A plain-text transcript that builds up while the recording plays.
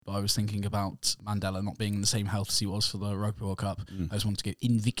but I was thinking about Mandela not being in the same health as he was for the Rugby World Cup. I just wanted to go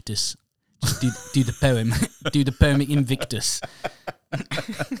Invictus. Just do the poem. Do the poem Invictus.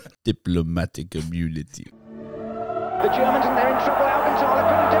 Diplomatic immunity. The Germans, and they're in trouble. Alcantara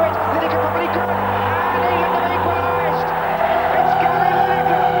couldn't do it. Lineker probably could. And England have equalised. It's Gary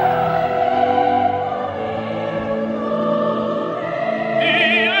Lineker.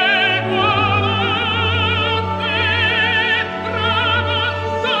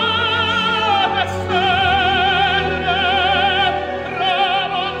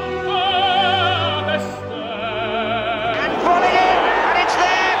 And volleyed in, and it's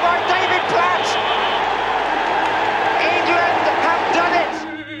there by David Platt. England have done it.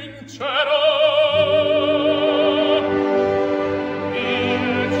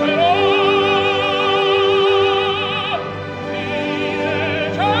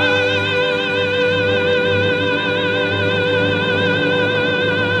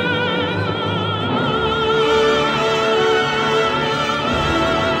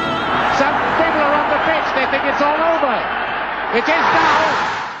 Some people are on the pitch, they think it's all over. It is now.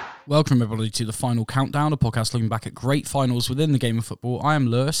 Welcome, everybody, to the Final Countdown, a podcast looking back at great finals within the game of football. I am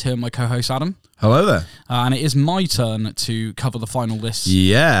Lewis, here with my co-host Adam. Hello there. And it is my turn to cover the final this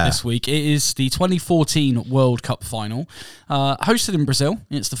week. It is the 2014 World Cup final, hosted in Brazil.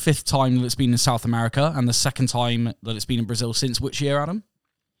 It's the 5th time that it's been in South America, and the 2nd time that it's been in Brazil since which year, Adam?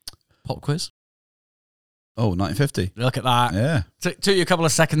 Pop quiz. Oh, 1950. Look at that. Yeah. Took you a couple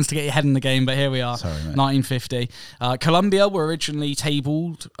of seconds to get your head in the game, but here we are. Sorry, mate. 1950. Colombia were originally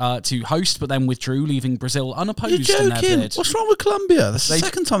tabled to host, but then withdrew, leaving Brazil unopposed You're in their joking. bid. What's wrong with Colombia? That's the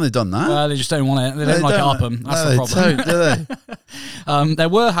second time they've done that. Well, they just don't want it. They don't like it up them. That's the problem. Don't, do they? There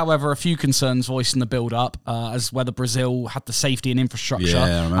were, however, a few concerns voiced in the build-up as whether Brazil had the safety and infrastructure Yeah,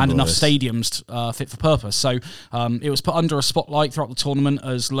 I remember and enough this. stadiums fit for purpose. So it was put under a spotlight throughout the tournament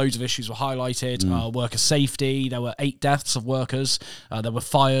as loads of issues were highlighted. Worker safety, there were 8 deaths of workers. There were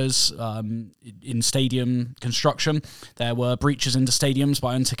fires in stadium construction. There were breaches into stadiums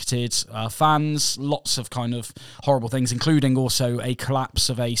by unticketed fans. Lots of kind of horrible things, including also a collapse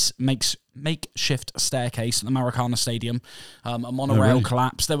of a makeshift staircase at the Maracana Stadium. A monorail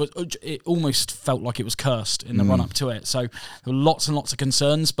collapse. It almost felt like it was cursed in the run-up to it. So there were lots and lots of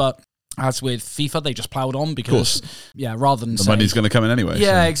concerns, but as with FIFA, they just ploughed on because, rather than The money's going to come in anyway.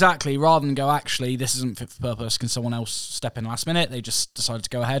 Yeah, so. exactly. Rather than go, actually, this isn't fit for purpose, can someone else step in last minute? They just decided to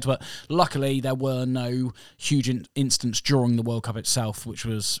go ahead. But luckily, there were no huge incidents during the World Cup itself, which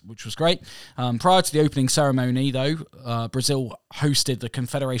was great. Prior to the opening ceremony, though, Brazil hosted the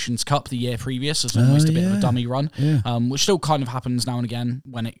Confederations Cup the year previous as almost a bit of a dummy run, which still kind of happens now and again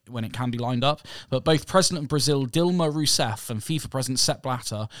when it can be lined up. But both President of Brazil, Dilma Rousseff, and FIFA President Sepp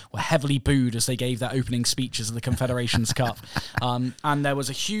Blatter were heavily booed as they gave their opening speeches of the Confederations Cup. And there was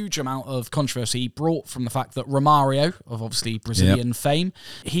a huge amount of controversy brought from the fact that Romario, of obviously Brazilian fame,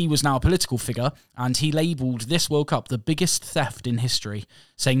 he was now a political figure, and he labelled this World Cup the biggest theft in history,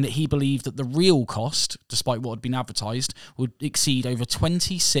 saying that he believed that the real cost, despite what had been advertised, would exceed over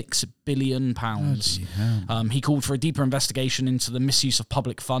 £26 billion. He called for a deeper investigation into the misuse of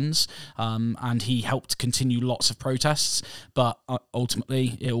public funds, and he helped continue lots of protests, but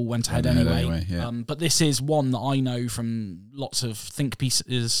ultimately it all went ahead anyway. But this is one that I know from lots of think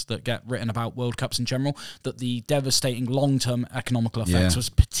pieces that get written about World Cups in general, that the devastating long-term economical effects was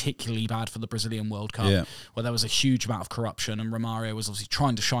particularly bad for the Brazilian World Cup, where there was a huge amount of corruption, and Romario was obviously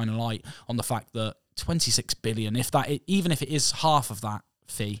trying to shine a light on the fact that 26 billion, even if it is half of that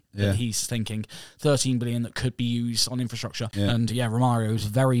fee that he's thinking, 13 billion that could be used on infrastructure. And Romario is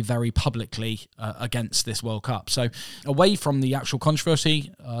very, very publicly against this World Cup. So away from the actual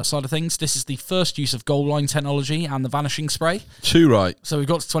controversy side of things, this is the first use of goal line technology and the vanishing spray. Too right. So we've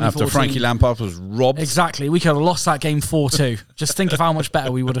got to 2014. After Frankie Lampard was robbed. Exactly. We could have lost that game 4-2. Just think of how much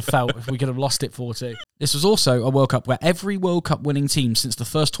better we would have felt if we could have lost it 4-2. This was also a World Cup where every World Cup winning team since the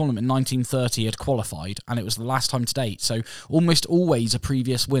first tournament in 1930 had qualified, and it was the last time to date. So almost always a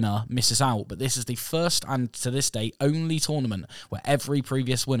previous winner misses out, but this is the first and to this day only tournament where every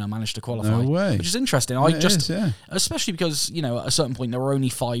previous winner managed to qualify. No way. Which is interesting. Especially because, at a certain point there were only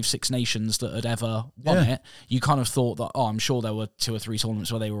 5-6 nations that had ever won it. You kind of thought that, I'm sure there were 2 or 3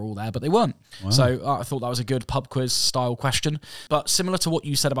 tournaments where they were all there, but they weren't. Wow. So I thought that was a good pub quiz style question. But similar to what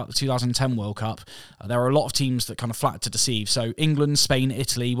you said about the 2010 World Cup, there are a lot of teams that kind of flattered to deceive. So England, Spain,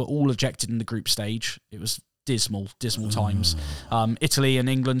 Italy were all ejected in the group stage. It was dismal times. Italy and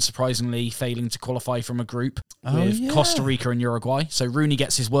England surprisingly failing to qualify from a group with Costa Rica and Uruguay. So Rooney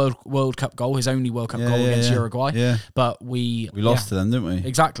gets his World Cup goal, his only World Cup goal against Uruguay. Yeah. But we lost to them, didn't we?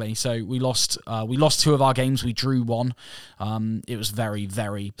 Exactly. So we lost 2 of our games. We drew 1. It was very,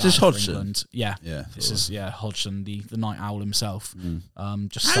 very bad Is this for Hodgson? England. Yeah. This is Hodgson, the night owl himself.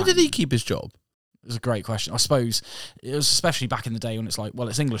 How did he keep his job? It was a great question. I suppose it was especially back in the day when it's like, well,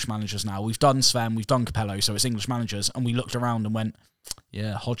 it's English managers now. We've done Sven, we've done Capello, so it's English managers. And we looked around and went,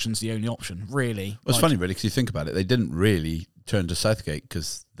 yeah, Hodgson's the only option, really. Well, it's funny, really, because you think about it. They didn't really turn to Southgate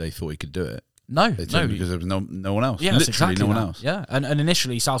because they thought he could do it. No, because there was no one else. Yeah, literally exactly no one that. else. Yeah, and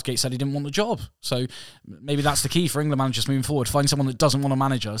initially Southgate said he didn't want the job. So maybe that's the key for England managers moving forward. Find someone that doesn't want to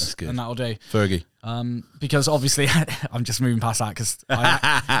manage us, and that'll do. Fergie. Because obviously, I'm just moving past that because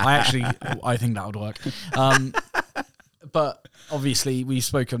I think that would work. But obviously, we've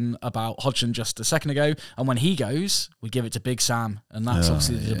spoken about Hodgson just a second ago, and when he goes, we give it to Big Sam, and that's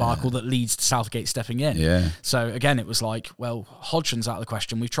obviously the debacle that leads to Southgate stepping in. Yeah. So again, it was like, well, Hodgson's out of the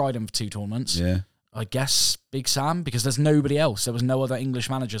question. We've tried him for 2 tournaments. Yeah. I guess Big Sam, because there's nobody else. There was no other English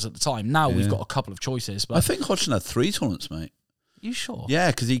managers at the time. Now we've got a couple of choices. But I think Hodgson had 3 tournaments, mate. You sure?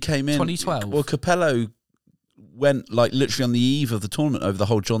 Yeah, because he came in 2012. Well, Capello went like literally on the eve of the tournament over the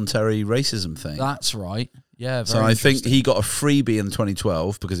whole John Terry racism thing. That's right. Yeah. So I think he got a freebie in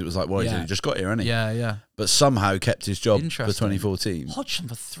 2012 because it was like, well, he just got here, hasn't he? Yeah. But somehow kept his job for 2014. Hodgson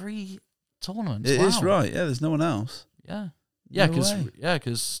for 3 tournaments. It is right. Yeah, there's no one else. Yeah.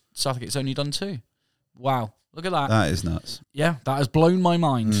 Because Southgate's only done 2. Wow. Look at that. That is nuts. Yeah, that has blown my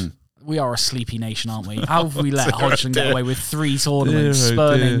mind. We are a sleepy nation, aren't we? How have we let Hodgson get away with 3 tournaments,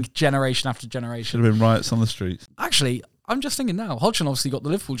 spurning generation after generation? Should have been riots on the streets. Actually, I'm just thinking now, Hodgson obviously got the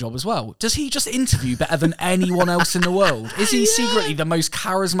Liverpool job as well. Does he just interview better than anyone else in the world? Is he secretly the most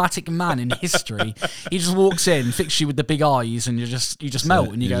charismatic man in history? He just walks in, fixes you with the big eyes, and you just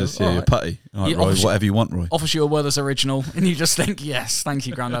melt, and you go, you're putty. All right, Roy, whatever you want, Roy. Offers you a Werther's original, and you just think, yes, thank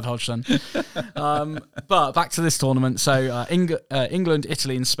you, Grandad Hodgson. But back to this tournament. So England,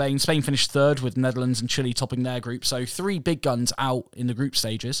 Italy, and Spain. Spain finished 3rd with Netherlands and Chile topping their group. So 3 big guns out in the group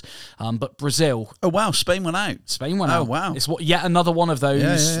stages. But Brazil. Oh, wow. Spain went out. Oh, wow. It's yet another one of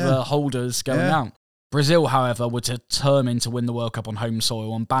those holders going out. Brazil, however, were determined to win the World Cup on home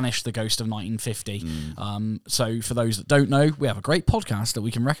soil and banish the ghost of 1950. So for those that don't know, we have a great podcast that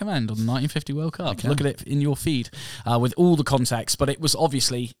we can recommend on the 1950 World Cup. Look at it in your feed with all the context. But it was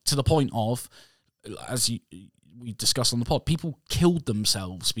obviously to the point of, as we discussed on the pod, people killed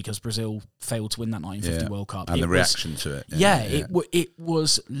themselves because Brazil failed to win that 1950 World Cup. And the reaction to it. It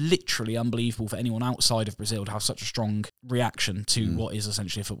was literally unbelievable for anyone outside of Brazil to have such a strong reaction to what is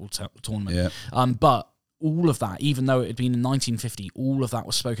essentially a football tournament. But all of that, even though it had been in 1950, all of that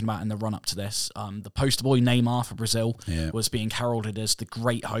was spoken about in the run-up to this. The poster boy Neymar for Brazil was being heralded as the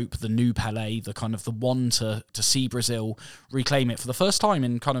great hope, the new Pelé, the kind of the one to see Brazil reclaim it for the first time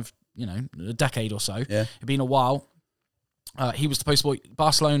in kind of, a decade or so. It'd been a while. He was the poster boy.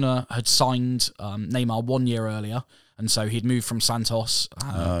 Barcelona had signed Neymar 1 year earlier, and so he'd moved from Santos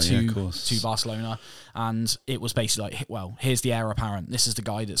to Barcelona, and it was basically like, well, here's the heir apparent. This is the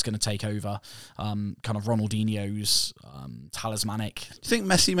guy that's going to take over, kind of Ronaldinho's talismanic. Do you think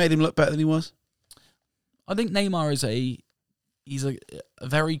Messi made him look better than he was? I think Neymar is he's a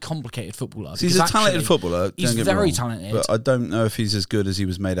very complicated footballer. He's a talented footballer. He's very talented. But I don't know if he's as good as he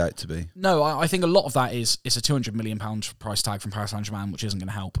was made out to be. No, I think a lot of that is it's a £200 million price tag from Paris Saint-Germain, which isn't going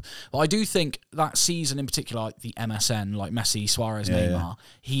to help. But I do think that season in particular, like the MSN, like Messi, Suarez, Neymar,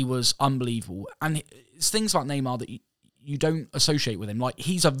 he was unbelievable. And it's things about Neymar that you don't associate with him. Like,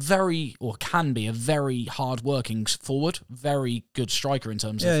 he's can be a very hard-working forward, very good striker in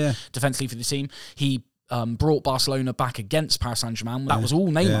terms of defensively for the team. He brought Barcelona back against Paris Saint-Germain. That was all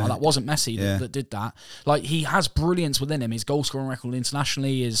Neymar. That wasn't Messi that did that. Like, he has brilliance within him. His goal-scoring record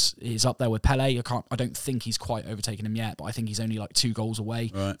internationally is up there with Pelé. I don't think he's quite overtaken him yet, but I think he's only like 2 goals away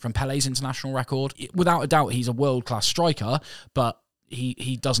from Pelé's international record. Without a doubt, he's a world-class striker, but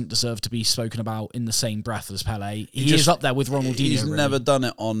he doesn't deserve to be spoken about in the same breath as Pelé. He is up there with Ronaldinho. He's never done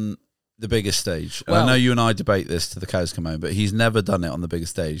it on the biggest stage. Well, I know you and I debate this till the cows come home, but he's never done it on the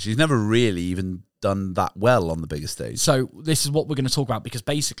biggest stage. He's never really even done that well on the biggest stage. So this is what we're going to talk about, because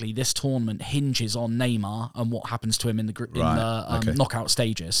basically this tournament hinges on Neymar and what happens to him in the knockout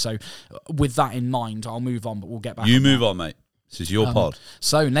stages. So with that in mind, I'll move on, but we'll get back. You move on, mate. This is your pod.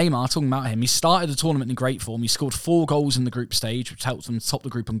 So Neymar, talking about him, he started the tournament in great form. He scored 4 goals in the group stage, which helped them top the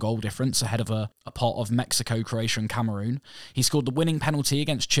group on goal difference ahead of a pot of Mexico, Croatia and Cameroon. He scored the winning penalty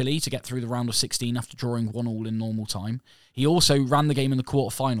against Chile to get through the round of 16 after drawing 1-1 in normal time. He also ran the game in the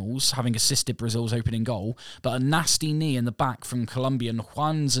quarterfinals, having assisted Brazil's opening goal, but a nasty knee in the back from Colombian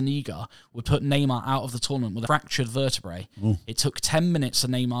Juan Zuniga would put Neymar out of the tournament with a fractured vertebrae. Ooh. It took 10 minutes for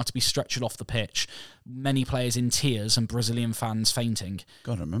Neymar to be stretchered off the pitch, many players in tears and Brazilian fans fainting.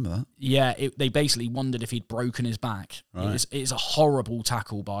 God, I remember that. Yeah, they basically wondered if he'd broken his back. Right. It's a horrible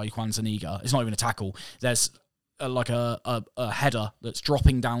tackle by Juan Zuniga. It's not even a tackle. There's a header that's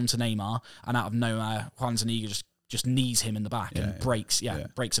dropping down to Neymar, and out of nowhere, Juan Zuniga just knees him in the back and breaks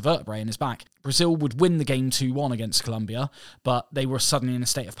a vertebrae in his back. Brazil would win the game 2-1 against Colombia, but they were suddenly in a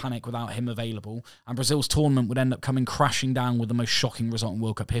state of panic without him available, and Brazil's tournament would end up coming crashing down with the most shocking result in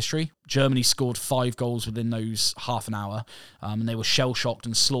World Cup history. Germany scored 5 goals within those half an hour, and they were shell-shocked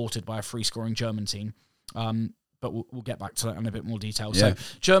and slaughtered by a free-scoring German team. But we'll get back to that in a bit more detail. Yeah. So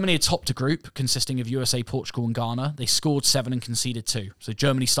Germany had topped a group consisting of USA, Portugal and Ghana. They scored 7 and conceded 2. So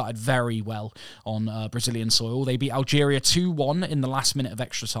Germany started very well on Brazilian soil. They beat Algeria 2-1 in the last minute of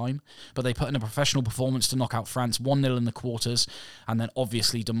extra time, but they put in a professional performance to knock out France 1-0 in the quarters, and then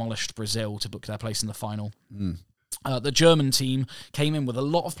obviously demolished Brazil to book their place in the final. The German team came in with a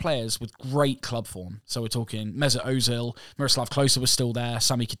lot of players with great club form. So we're talking Mesut Ozil, Miroslav Klose was still there,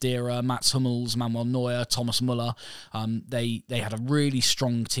 Sami Khedira, Mats Hummels, Manuel Neuer, Thomas Muller. They had a really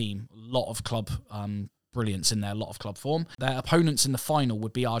strong team, a lot of club brilliance in there, a lot of club form. Their opponents in the final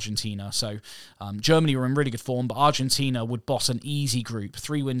would be Argentina. So Germany were in really good form, but Argentina would boss an easy group.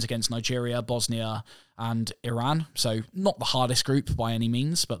 3 wins against Nigeria, Bosnia and Iran. So not the hardest group by any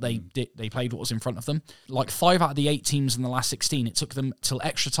means, but they played what was in front of them. Like 5 out of the 8 teams in the last 16, it took them till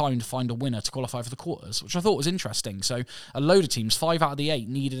extra time to find a winner to qualify for the quarters, which I thought was interesting. So a load of teams, 5 out of the 8,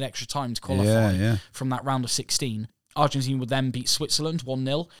 needed extra time to qualify from that round of 16. Argentina would then beat Switzerland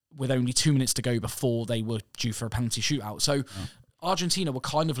 1-0 with only 2 minutes to go before they were due for a penalty shootout. So Argentina were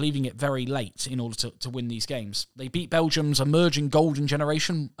kind of leaving it very late in order to win these games. They beat Belgium's emerging golden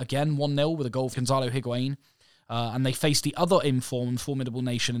generation, again 1-0 with a goal of Gonzalo Higuain. And they faced the other in-form and formidable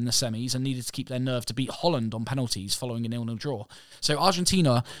nation in the semis and needed to keep their nerve to beat Holland on penalties following a 0-0 draw. So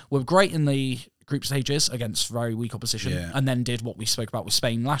Argentina were great in the group stages against very weak opposition, and then did what we spoke about with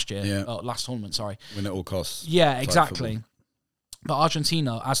Spain last tournament, sorry. Win at all costs. Yeah, exactly. But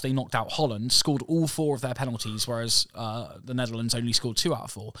Argentina, as they knocked out Holland, scored all 4 of their penalties, whereas the Netherlands only scored 2 out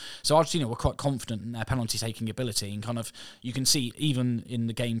of 4. So Argentina were quite confident in their penalty-taking ability, and kind of, you can see, even in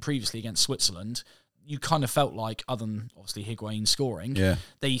the game previously against Switzerland, you kind of felt like, other than obviously Higuain scoring,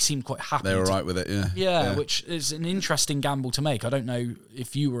 they seemed quite happy. They were right with it, yeah, which is an interesting gamble to make. I don't know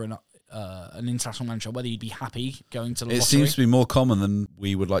if you were an international manager, whether you'd be happy going to the lottery. It seems to be more common than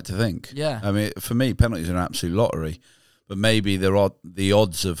we would like to think. Yeah. I mean, for me, penalties are an absolute lottery, but maybe the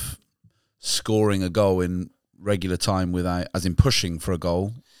odds of scoring a goal in regular time without, as in pushing for a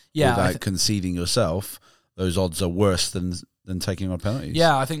goal, without conceding yourself, those odds are worse than taking on penalties.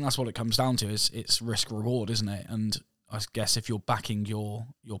 Yeah, I think that's what it comes down to, is it's risk reward, isn't it? And I guess if you're backing your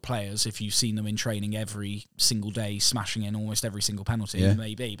players, if you've seen them in training every single day, smashing in almost every single penalty,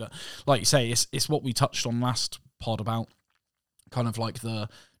 maybe. But like you say, it's what we touched on last pod about kind of like the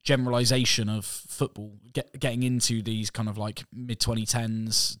generalization of football, getting into these kind of like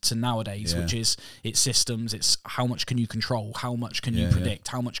mid-2010s to nowadays, which is it's systems, it's how much can you control, how much can you predict,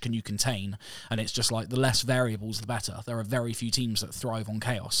 how much can you contain, and it's just like the less variables the better. There are very few teams that thrive on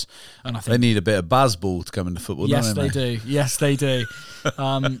chaos, and I think they need a bit of baseball to come into football. Yes, don't they do. Yes, they do.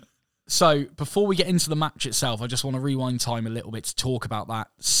 So before we get into the match itself, I just want to rewind time a little bit to talk about that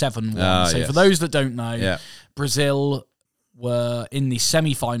 7-1. So for those that don't know, Brazil were in the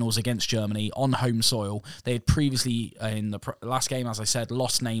semi-finals against Germany on home soil. They had previously, in the last game, as I said,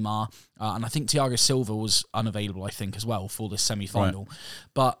 lost Neymar, and I think Thiago Silva was unavailable, I think, as well, for this semi-final. Right.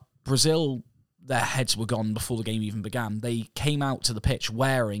 But Brazil, their heads were gone before the game even began. They came out to the pitch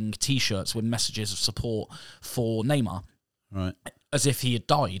wearing T-shirts with messages of support for Neymar. Right. As if he had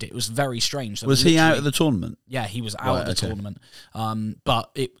died. It was very strange. Was he out of the tournament? Yeah, he was out of the tournament.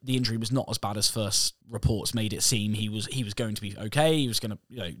 But the injury was not as bad as first reports made it seem. He was going to be okay. He was going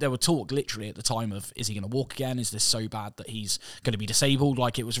to, there were talk literally at the time of, is he going to walk again? Is this so bad that he's going to be disabled?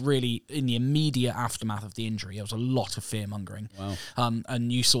 Like, it was really in the immediate aftermath of the injury. There was a lot of fear mongering. Wow.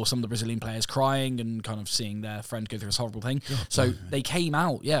 And you saw some of the Brazilian players crying and kind of seeing their friend go through this horrible thing. So they came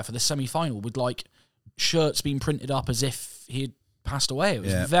out, for the semi-final with like shirts being printed up as if he had passed away. It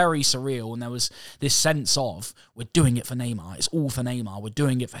was very surreal, and there was this sense of, we're doing it for Neymar, it's all for Neymar, we're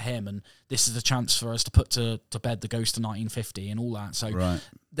doing it for him, and this is a chance for us to put to bed the ghost of 1950 and all that. So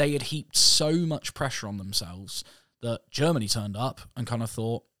they had heaped so much pressure on themselves that Germany turned up and kind of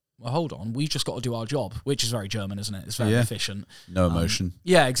thought, well, hold on, we've just got to do our job, which is very German, isn't it? It's very efficient. No emotion.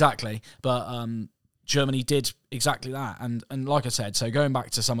 Yeah, exactly. But Germany did exactly that. And like I said, so going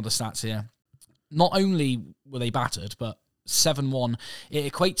back to some of the stats here, not only were they battered, but 7-1,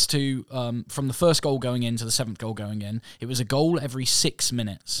 it equates to, from the first goal going in to the 7th goal going in, it was a goal every 6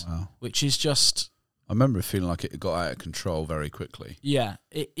 minutes, which is just... I remember feeling like it got out of control very quickly. Yeah,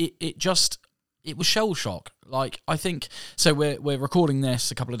 it was shell shock. Like, I think, so we're recording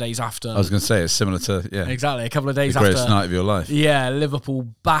this a couple of days after. I was going to say, it's similar to, Exactly, a couple of days the after. greatest night of your life. Yeah, Liverpool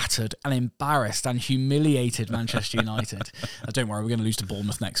battered and embarrassed and humiliated Manchester United. Don't worry, we're going to lose to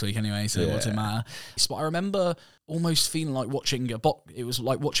Bournemouth next week anyway, so what does it matter? But I remember almost feeling like watching it was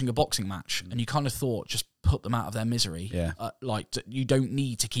like watching a boxing match, and you kind of thought, just put them out of their misery. Yeah. You don't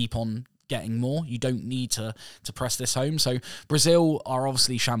need to keep on getting more. You don't need to press this home. So Brazil are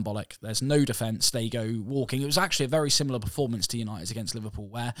obviously shambolic. There's no defence. They go walking. It was actually a very similar performance to United's against Liverpool,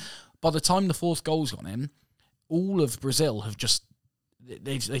 where by the time the 4th goal's gone in, all of Brazil have just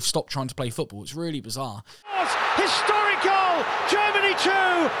they've stopped trying to play football. It's really bizarre. Historic goal! Germany 2,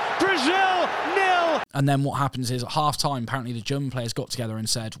 Brazil 0. And then what happens is at half-time, apparently the German players got together and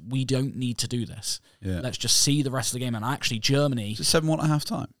said, we don't need to do this. Yeah. Let's just see the rest of the game. And actually Germany... Is it 7-1 at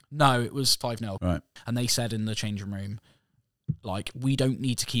half-time? No, it was 5-0. Right. And they said in the changing room, like, we don't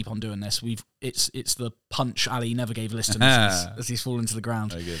need to keep on doing this. It's the punch Ali never gave Liston as he's fallen to the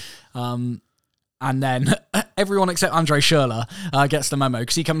ground. Very good. And then everyone except Andre Schürrle gets the memo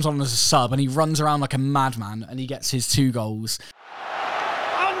because he comes on as a sub and he runs around like a madman and he gets his 2 goals.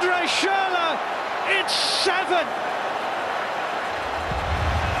 Andre Schürrle, it's 7.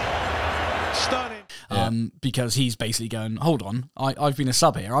 Stunning. Because he's basically going, hold on, I've been a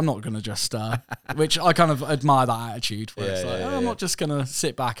sub here. I'm not going to just... which I kind of admire that attitude where it's like, I'm not just going to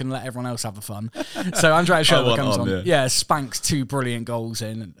sit back and let everyone else have the fun. So Andre Schürrle comes on, spanks 2 brilliant goals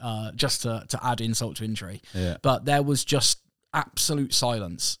in just to add insult to injury. Yeah. But there was just absolute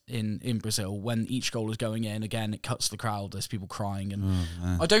silence in Brazil when each goal was going in. Again, it cuts the crowd. There's people crying. And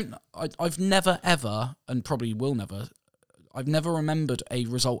I've never, ever, and probably will never, I've never remembered a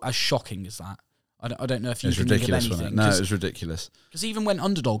result as shocking as that. I don't know if you can think of anything. No, it was ridiculous. Because even when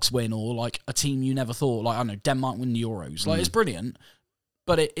underdogs win, or like a team you never thought, like I don't know, Denmark win the Euros, like it's brilliant,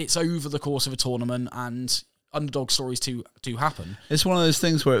 but it's over the course of a tournament, and underdog stories do happen. It's one of those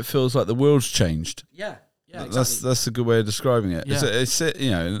things where it feels like the world's changed. Yeah, exactly. That's a good way of describing it. Yeah. It's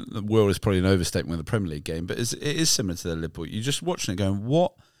the world is probably an overstatement with the Premier League game, but it is similar to the Liverpool. You're just watching it, going,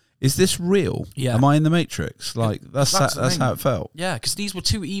 what? Is this real? Yeah. Am I in the Matrix? Like, that's how it felt. Yeah, because these were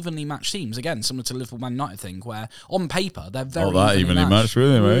 2 evenly matched teams. Again, similar to the Liverpool Man United thing, where on paper, they're very evenly matched,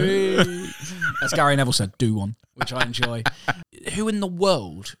 really, mate. As Gary Neville said, do one, which I enjoy. Who in the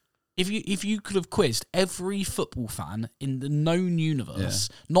world, if you could have quizzed every football fan in the known universe,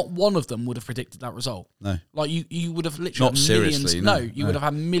 not one of them would have predicted that result. No. Like, you would have literally not had millions. Seriously, no, you would have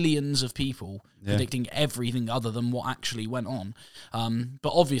had millions of people predicting everything other than what actually went on.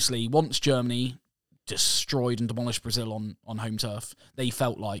 But obviously, once Germany destroyed and demolished Brazil on home turf, they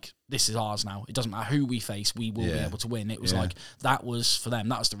felt like, this is ours now. It doesn't matter who we face, we will be able to win. It was like, that was for them.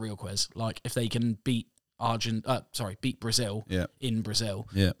 That was the real quiz. Like, if they can beat Brazil in Brazil,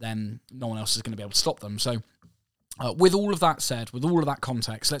 then no one else is going to be able to stop them. So with all of that said, with all of that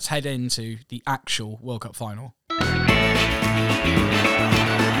context, let's head into the actual World Cup final.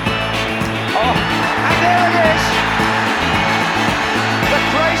 And there it is! The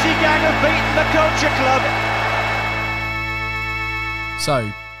crazy gang have beaten the Culture Club.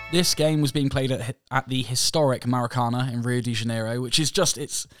 So this game was being played at the historic Maracana in Rio de Janeiro, which is just,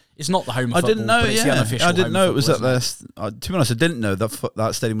 it's not the home of football, but it's the unofficial I didn't know it was at there. to be honest, I didn't know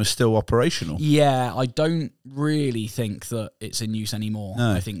that stadium was still operational. Yeah, I don't really think that it's in use anymore.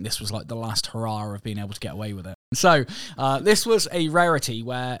 No. I think this was like the last hurrah of being able to get away with it. So this was a rarity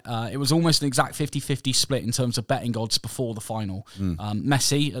where it was almost an exact 50-50 split in terms of betting odds before the final.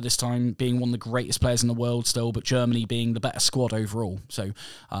 Messi, at this time, being one of the greatest players in the world still, but Germany being the better squad overall. So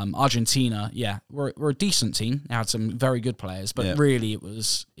Argentina, were a decent team. They had some very good players, but really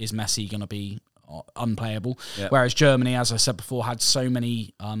is Messi going to be unplayable? Whereas Germany, as I said before, had so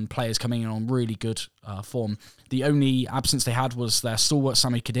many players coming in on really good form. The only absence they had was their stalwart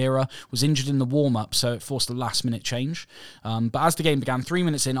Sami Khedira was injured in the warm-up, so it forced a last-minute change. But as the game began, 3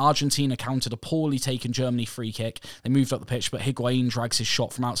 minutes in, Argentina countered a poorly taken Germany free kick. They moved up the pitch, but Higuain drags his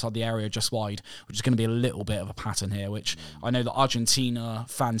shot from outside the area just wide, which is going to be a little bit of a pattern here, which I know that Argentina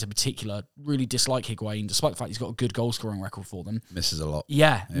fans in particular really dislike Higuain, despite the fact he's got a good goal-scoring record for them. Misses a lot.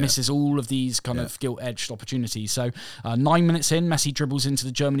 Misses all of these kind of gilt-edged opportunities. So 9 minutes in, Messi dribbles into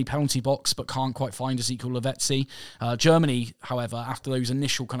the Germany penalty box, but can't quite find Ezekiel Lavezzi. Germany, however, after those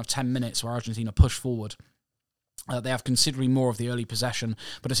initial kind of 10 minutes where Argentina pushed forward, They have considerably more of the early possession,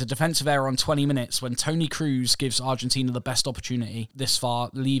 but it's a defensive error on 20 minutes when Toni Kroos gives Argentina the best opportunity this far,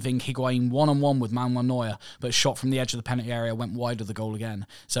 leaving Higuain one-on-one with Manuel Neuer, but a shot from the edge of the penalty area went wide of the goal again.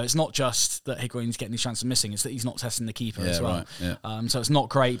 So it's not just that Higuain's getting his chance of missing, it's that he's not testing the keeper as well. Right, yeah. So it's not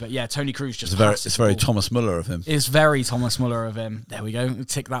great, but yeah, Toni Kroos just... It's very Thomas Muller of him. It's very Thomas Muller of him. There we go.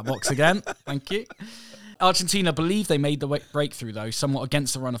 Tick that box again. Thank you. Argentina believe they made the breakthrough, though, somewhat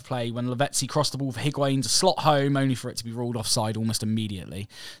against the run of play when Lavezzi crossed the ball for Higuain to slot home, only for it to be ruled offside almost immediately.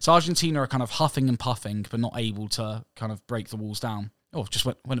 So Argentina are kind of huffing and puffing, but not able to kind of break the walls down. Oh, just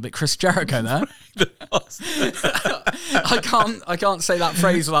went a bit Chris Jericho there. I can't say that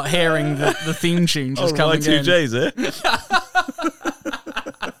phrase without hearing the theme tune just coming in. Y2J's,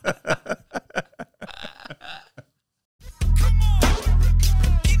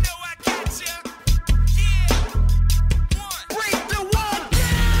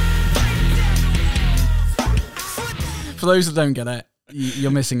 For those that don't get it,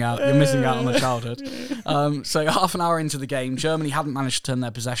 you're missing out. You're missing out on the childhood. So half an hour into the game, Germany hadn't managed to turn their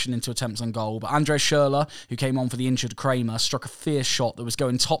possession into attempts on goal, but Andres Schürrle, who came on for the injured Kramer, struck a fierce shot that was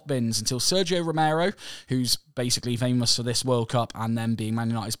going top bins until Sergio Romero, who's basically famous for this World Cup and then being Man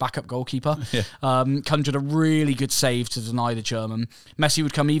United's backup goalkeeper, conjured a really good save to deny the German. Messi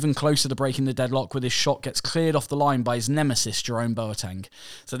would come even closer to breaking the deadlock with his shot gets cleared off the line by his nemesis, Jerome Boateng.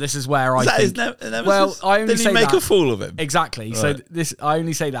 So this is where I think... nemesis? Well, I only say Did he make that, a fool of him? Exactly. Right. So I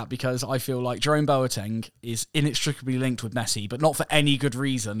only say that because I feel like Jerome Boateng is inextricably linked with Messi, but not for any good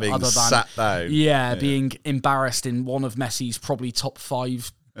reason being other than sat down. Yeah, being embarrassed in one of Messi's probably top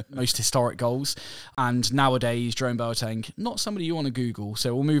 5 most historic goals. And nowadays, Jerome Boateng, not somebody you want to Google,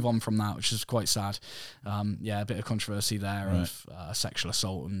 so we'll move on from that, which is quite sad. A bit of controversy there of sexual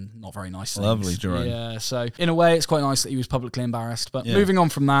assault and not very nice things. Lovely, Jerome. Yeah, so in a way, it's quite nice that he was publicly embarrassed. But moving on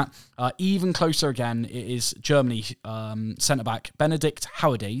from that, even closer again, it is Germany centre-back Benedikt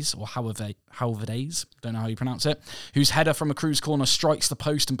Hauerdays, or Hauerdays, don't know how you pronounce it, whose header from a Kroos corner strikes the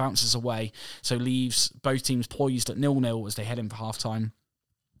post and bounces away, so leaves both teams poised at 0-0 as they head in for half-time.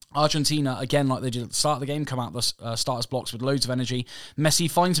 Argentina, again, like they did at the start of the game, come out the starters' blocks with loads of energy. Messi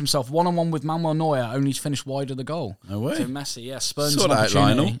finds himself one-on-one with Manuel Neuer, only to finish wide of the goal. No way. So Messi, spurns an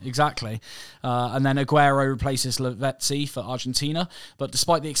opportunity. Exactly. And then Aguero replaces Lavezzi for Argentina. But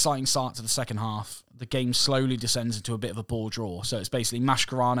despite the exciting start to the second half, the game slowly descends into a bit of a ball draw. So it's basically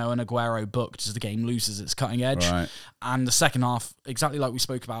Mascherano and Aguero booked as the game loses its cutting edge. Right. And the second half, exactly like we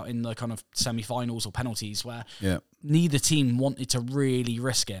spoke about in the kind of semi-finals or penalties, where neither team wanted to really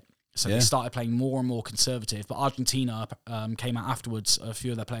risk it. So they started playing more and more conservative. But Argentina came out afterwards. A few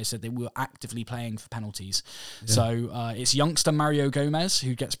of their players said they were actively playing for penalties. Yeah. So it's youngster Mario Gomez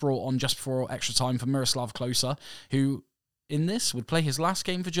who gets brought on just before extra time for Miroslav Klose, who in this would play his last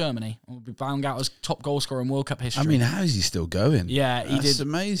game for Germany and would be bound out as top goal scorer in World Cup history. I mean, how is he still going? Yeah, he did. That's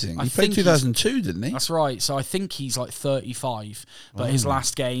amazing. He played 2002, didn't he? That's right. So I think he's like 35, but his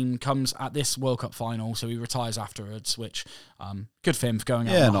last game comes at this World Cup final, so he retires afterwards, which good for him for going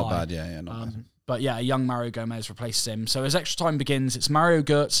out. Yeah, not bad. Yeah, not bad. But yeah, a young Mario Gomez replaces him. So as extra time begins, it's Mario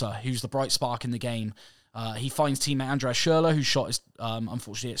Götze who's the bright spark in the game. He finds teammate Andres Schürrle, whose shot is,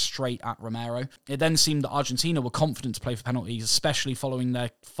 unfortunately, it's straight at Romero. It then seemed that Argentina were confident to play for penalties, especially following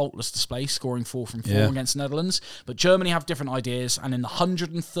their faultless display, scoring 4 from 4 against the Netherlands. But Germany have different ideas, and in the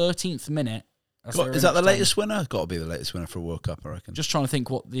 113th minute... Is that the latest winner? Got to be the latest winner for a World Cup, I reckon. Just trying to think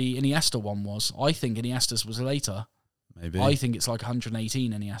what the Iniesta one was. I think Iniesta's was later. Maybe. I think it's like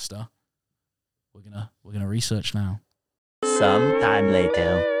 118 Iniesta. We're gonna research now. Sometime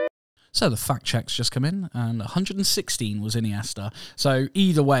later. So the fact checks just come in, and 116 was Iniesta. So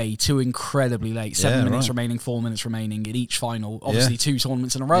either way, 2 incredibly late. 7 minutes remaining, 4 minutes remaining in each final. Obviously 2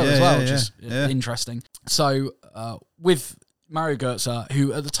 tournaments in a row as well, which is interesting. So with Mario Götze,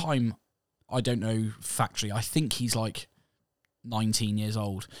 who at the time, I don't know factually, I think he's like 19 years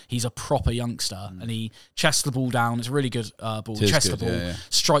old. He's a proper youngster, and he chests the ball down. It's a really good ball. Chests the ball,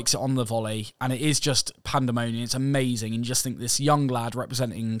 strikes it on the volley, and it is just pandemonium. It's amazing, and you just think this young lad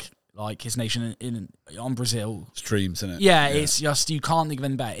representing like his nation on Brazil. It's dreams, isn't it? Yeah, it's just, you can't think of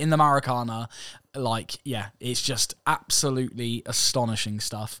any better. In the Maracana, it's just absolutely astonishing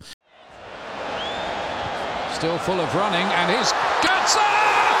stuff. Still full of running, and here's Götze!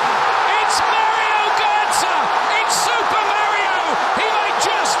 It's Mario Götze! It's Super Mario! He might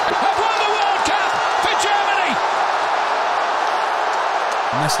just have won the World Cup for Germany!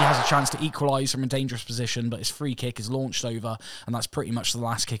 Messi has a chance to equalise from a dangerous position, but his free kick is launched over, and that's pretty much the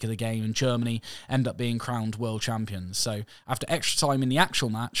last kick of the game, and Germany end up being crowned world champions. So after extra time in the actual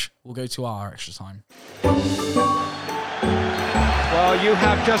match, we'll go to our extra time. Well, you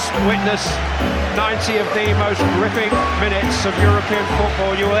have just witnessed 90 of the most gripping minutes of European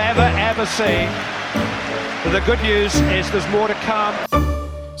football you will ever see. But the good news is there's more to come.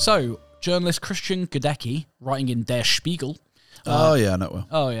 So, journalist Christian Gadecki, writing in Der Spiegel. I know it well.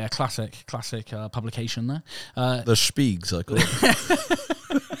 Oh yeah, classic publication there. The Spiegs, I call it.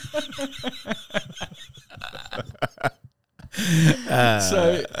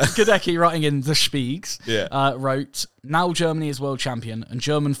 So Gadecki, writing in The Spiegs, Yeah. wrote, "Now Germany is world champion and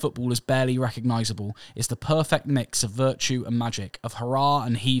German football is barely recognisable. It's the perfect mix of virtue and magic, of hurrah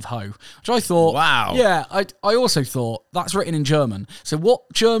and heave-ho." Which I thought, Wow. Yeah, I also thought, that's written in German. So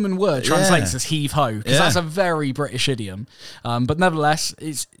what German word translates as heave-ho? Because that's a very British idiom. But nevertheless,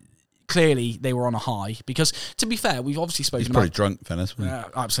 it's... Clearly, they were on a high because, to be fair, we've obviously spoken He's probably about... drunk, Venice. Yeah,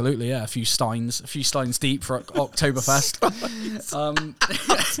 absolutely, yeah. A few steins deep for Oktoberfest.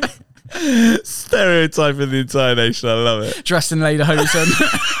 Stereotyping the entire nation. I love it. Dressed in lederhosen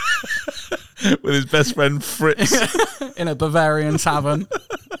With his best friend Fritz. in a Bavarian tavern.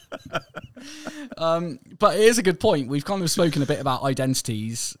 But it is a good point. We've kind of spoken a bit about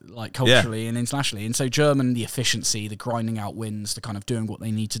identities, like culturally and internationally. And so German, the efficiency, the grinding out wins, the kind of doing what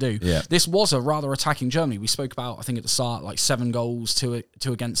they need to do. Yeah. This was a rather attacking Germany. We spoke about, I think at the start, like 7 goals, two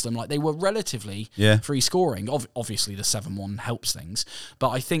against them. Like they were relatively free scoring. Obviously the 7-1 helps things. But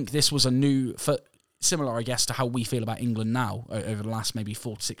I think this was a new... Similar, I guess, to how we feel about England now over the last maybe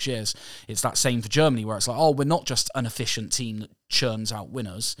 4 to 6 years. It's that same for Germany, where it's like, oh, we're not just an efficient team that churns out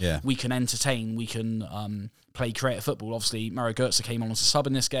winners. Yeah. We can entertain, we can play creative football. Obviously, Mario Götze came on as a sub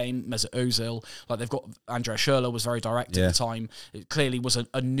in this game, Mesut Ozil. Like they've got, Andrea Schürrle was very direct at the time. It clearly was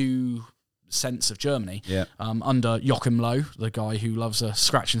a new sense of Germany under Joachim Low, the guy who loves a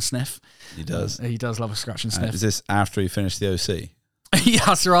scratch and sniff. He does. He does love a scratch and sniff. Is this after he finished the OC? Yeah,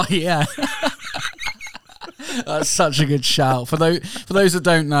 that's right, yeah. That's such a good shout. For those that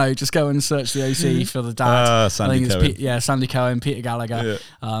don't know, just go and search the OC for the dad. Sandy Cohen. Sandy Cohen, Peter Gallagher.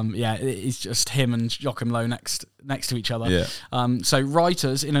 Yeah. It's just him and Joachim Low next to each other. Yeah. So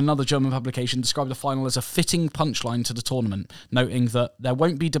writers in another German publication described the final as a fitting punchline to the tournament, noting that there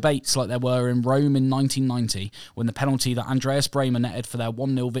won't be debates like there were in Rome in 1990 when the penalty that Andreas Bremer netted for their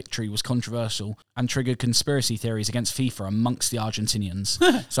 1-0 victory was controversial and triggered conspiracy theories against FIFA amongst the Argentinians.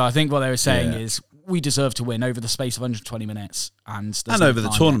 So I think what they were saying is, we deserve to win over the space of 120 minutes and over the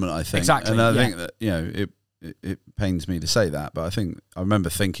tournament, I think. Exactly. And I think that, it pains me to say that, but I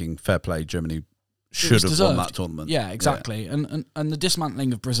remember thinking, fair play, Germany should have won that tournament. Yeah, exactly. Yeah. And the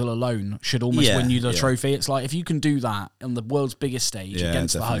dismantling of Brazil alone should almost win you the trophy. It's like, if you can do that on the world's biggest stage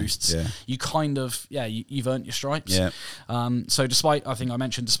against the hosts, you kind of, you've earned your stripes. Yeah. So despite coming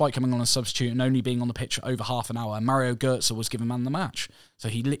on as substitute and only being on the pitch for over half an hour, Mario Götze was given man of the match. So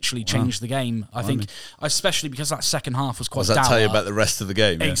he literally changed the game. I think, especially because that second half was quite dour. Does that tell you about the rest of the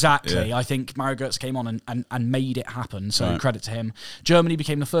game? Exactly. Yeah. I think Mario Götze came on and made it happen. So credit to him. Germany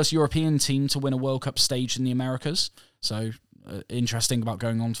became the first European team to win a World Cup stage in the Americas. So interesting about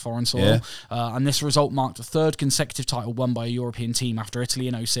going on to foreign soil. And this result marked the 3rd consecutive title won by a European team after Italy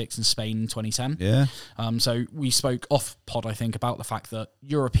in 2006 and Spain in 2010. Yeah. So we spoke off pod, I think, about the fact that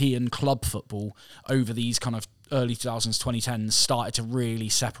European club football over these kind of early 2000s, 2010s started to really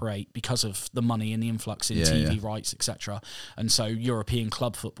separate because of the money and the influx in TV rights, etc. And so European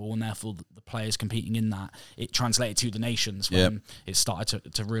club football, and therefore the players competing in that, it translated to the nations when it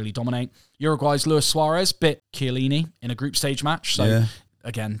started to really dominate. Uruguay's Luis Suarez bit Chiellini in a group stage match. So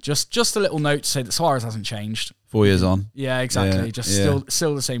again, just a little note to say that Suarez hasn't changed. 4 years on. Yeah, exactly.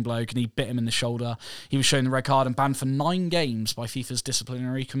 Still the same bloke, and he bit him in the shoulder. He was shown the red card and banned for 9 games by FIFA's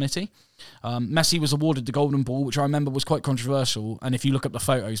disciplinary committee. Messi was awarded the Golden Ball, which I remember was quite controversial. And if you look up the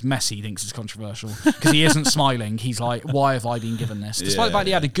photos, Messi thinks it's controversial because he isn't smiling. He's like, why have I been given this? Despite the fact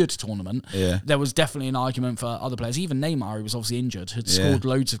he had a good tournament, there was definitely an argument for other players. Even Neymar, who was obviously injured, had scored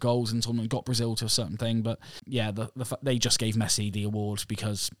loads of goals in the tournament, got Brazil to a certain thing. But yeah, they just gave Messi the award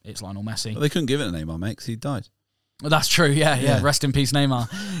because it's Lionel Messi. Well, they couldn't give it to Neymar, mate, because he died. That's true, yeah. Rest in peace, Neymar.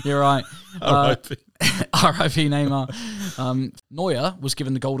 You're right. R.I.P. Neymar. Neuer was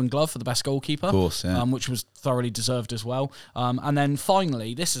given the Golden Glove for the best goalkeeper. Of course, yeah. Which was thoroughly deserved as well. And then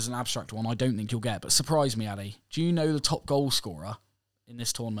finally, this is an abstract one I don't think you'll get, but surprise me, Addy. Do you know the top goal scorer in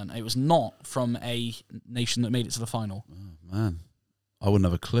this tournament? It was not from a nation that made it to the final. Oh, man. I wouldn't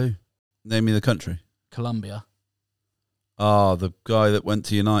have a clue. Name me the country. Colombia. The guy that went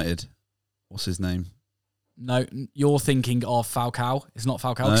to United. What's his name? No, you're thinking of Falcao. It's not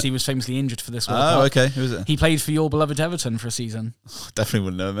Falcao because he was famously injured for this World Cup. Oh, okay. Who is it? He played for your beloved Everton for a season.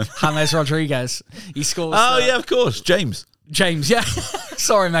 Definitely wouldn't know him. James Rodriguez. He scores. Oh, yeah, of course. James, yeah.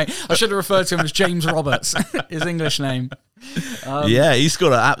 Sorry, mate. I should have referred to him as James Roberts, his English name. Yeah, he's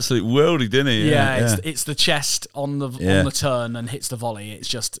got an absolute worldie, didn't he? Yeah, it's the chest on the turn and hits the volley. It's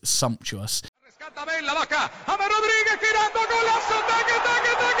just sumptuous.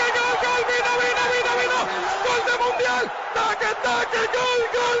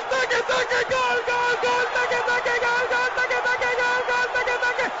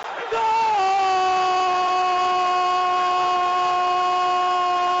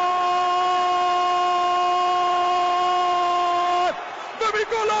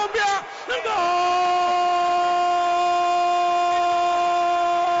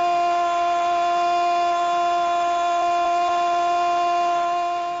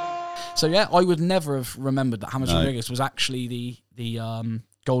 So yeah, I would never have remembered that James Rodriguez was actually the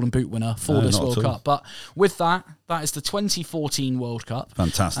Golden Boot winner for this World Cup. But with that is the 2014 World Cup.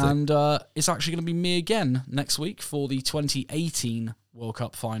 Fantastic. And it's actually going to be me again next week for the 2018 World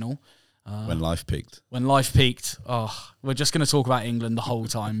Cup final. When life peaked. Oh, we're just going to talk about England the whole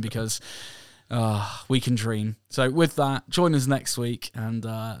time because we can dream. So with that, join us next week and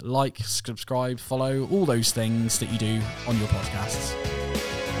like, subscribe, follow, all those things that you do on your podcasts.